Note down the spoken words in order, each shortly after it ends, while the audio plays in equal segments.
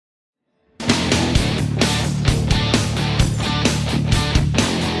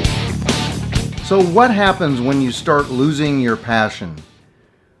So what happens when you start losing your passion?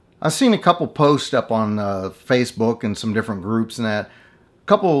 I've seen a couple posts up on Facebook and some different groups and that. A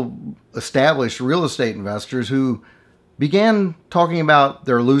couple established real estate investors who began talking about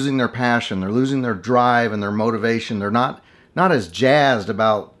they're losing their passion, they're losing their drive and their motivation. They're not as jazzed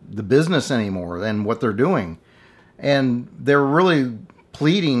about the business anymore than what they're doing. And they're really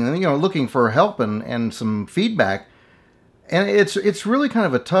pleading, looking for help and some feedback. And it's really kind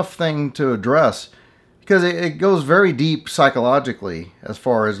of a tough thing to address because it goes very deep psychologically as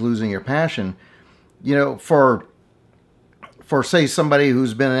far as losing your passion. For say somebody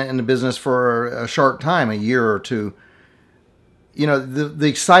who's been in the business for a short time, a year or two, the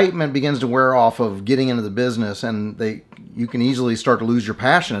excitement begins to wear off of getting into the business, and you can easily start to lose your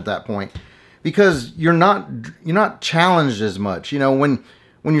passion at that point because you're not challenged as much.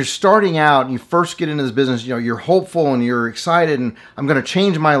 When you're starting out and you first get into this business, you're hopeful and you're excited and I'm going to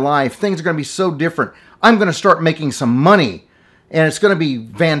change my life. Things are going to be so different. I'm going to start making some money and it's going to be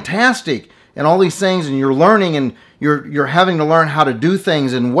fantastic and all these things, and you're learning and you're having to learn how to do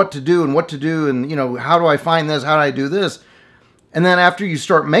things and what to do and how do I find this? How do I do this? And then after you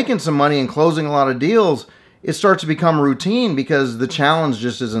start making some money and closing a lot of deals, it starts to become routine because the challenge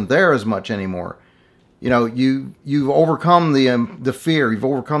just isn't there as much anymore. You've overcome the fear. You've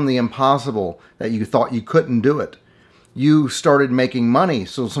overcome the impossible that you thought you couldn't do it. You started making money,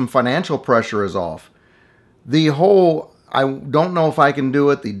 so some financial pressure is off. The whole, I don't know if I can do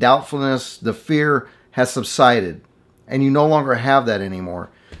it, the doubtfulness, the fear has subsided, and you no longer have that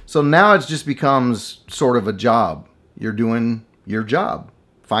anymore. So now it just becomes sort of a job. You're doing your job,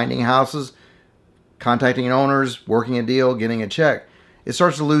 finding houses, contacting owners, working a deal, getting a check. It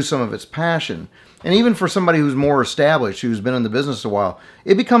starts to lose some of its passion. And even for somebody who's more established, who's been in the business a while,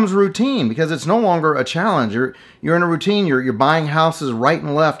 it becomes routine because it's no longer a challenge. You're in a routine. You're buying houses right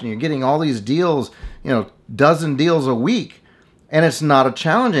and left, and you're getting all these deals, dozen deals a week. And it's not a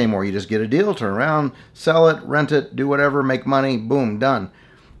challenge anymore. You just get a deal, turn around, sell it, rent it, do whatever, make money, boom, done.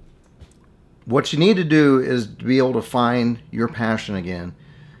 What you need to do is to be able to find your passion again.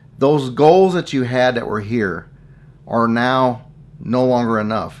 Those goals that you had that were here are now no longer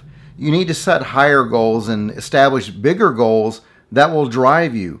enough. You need to set higher goals and establish bigger goals that will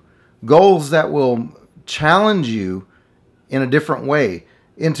drive you. Goals that will challenge you in a different way,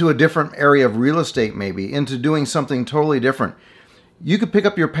 into a different area of real estate maybe, into doing something totally different. You could pick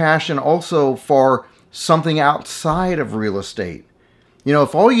up your passion also for something outside of real estate.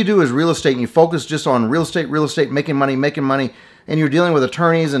 If all you do is real estate and you focus just on real estate, making money, and you're dealing with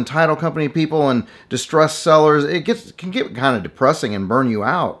attorneys and title company people and distressed sellers, it can get kind of depressing and burn you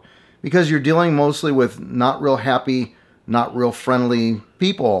out because you're dealing mostly with not real happy, not real friendly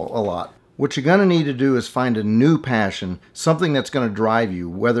people a lot. What you're going to need to do is find a new passion, something that's going to drive you,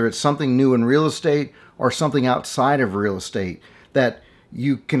 whether it's something new in real estate or something outside of real estate that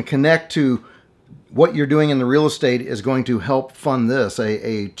you can connect to. What you're doing in the real estate is going to help fund this,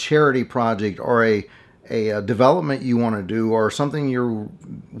 a charity project or a development you want to do or something you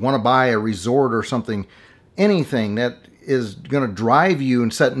want to buy, a resort or something, anything that is going to drive you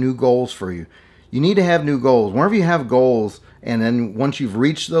and set new goals for you. You need to have new goals. Whenever you have goals, and then once you've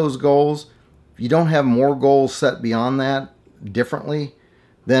reached those goals, if you don't have more goals set beyond that differently,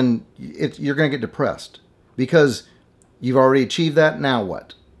 then you're going to get depressed because you've already achieved that. Now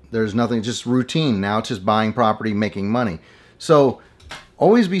what? There's nothing, just routine. Now it's just buying property, making money. So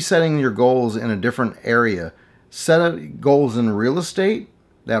always be setting your goals in a different area. Set goals in real estate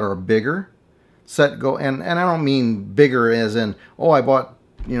that are bigger. And I don't mean bigger as in, I bought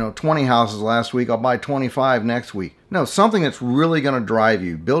 20 houses last week, I'll buy 25 next week. No, something that's really going to drive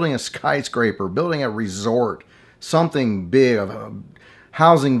you. Building a skyscraper, building a resort, something big, a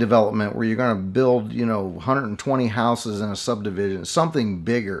housing development where you're going to build 120 houses in a subdivision, something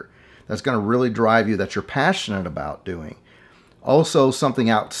bigger that's going to really drive you, that you're passionate about doing. Also something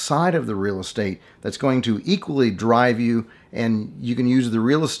outside of the real estate that's going to equally drive you, and you can use the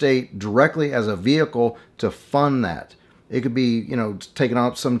real estate directly as a vehicle to fund that. It could be, taking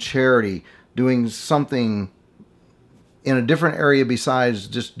up some charity, doing something in a different area besides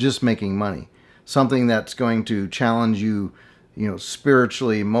just making money. Something that's going to challenge you,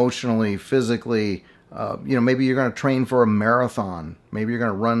 spiritually, emotionally, physically. Maybe you're going to train for a marathon. Maybe you're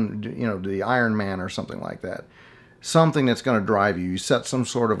going to run, the Ironman or something like that. Something that's going to drive you. You set some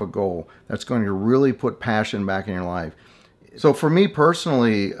sort of a goal that's going to really put passion back in your life. So for me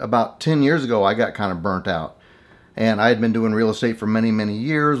personally, about 10 years ago, I got kind of burnt out. And I had been doing real estate for many, many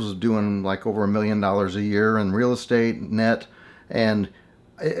years, was doing like over $1 million a year in real estate, net, and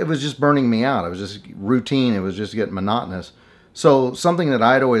it was just burning me out. It was just routine. It was just getting monotonous. So something that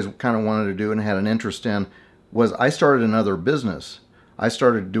I'd always kind of wanted to do and had an interest in was I started another business. I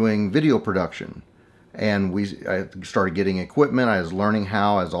started doing video production, and I started getting equipment. I was learning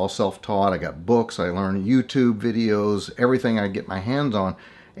how. I was all self-taught. I got books. I learned YouTube videos, everything I get my hands on,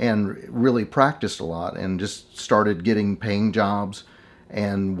 and really practiced a lot and just started getting paying jobs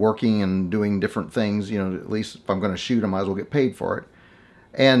and working and doing different things. You know, at least if I'm going to shoot, I might as well get paid for it.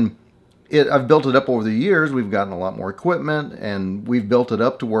 And I've built it up over the years. We've gotten a lot more equipment, and we've built it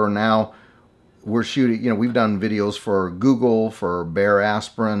up to where now we're shooting, you know, we've done videos for Google, for Bayer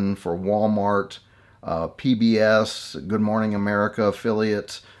Aspirin, for Walmart, PBS, Good Morning America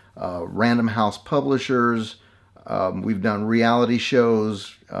affiliates, Random House publishers. We've done reality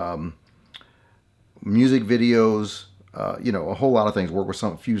shows, music videos, you know, a whole lot of things. Work with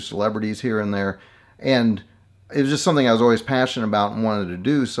a few celebrities here and there. And it was just something I was always passionate about and wanted to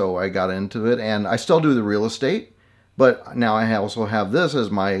do, so I got into it. And I still do the real estate, but now I also have this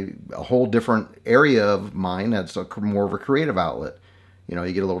as a whole different area of mine that's more of a creative outlet. You know,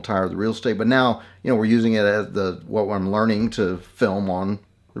 you get a little tired of the real estate, but now, you know, we're using it as what I'm learning to film on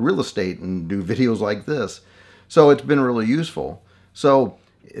the real estate and do videos like this. So it's been really useful. So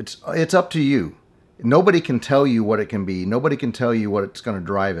it's up to you. Nobody can tell you what it can be. Nobody can tell you what it's going to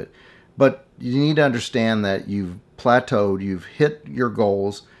drive it. But you need to understand that you've plateaued, you've hit your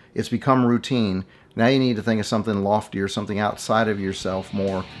goals, it's become routine. Now you need to think of something loftier, something outside of yourself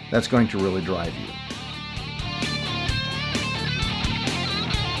more that's going to really drive you.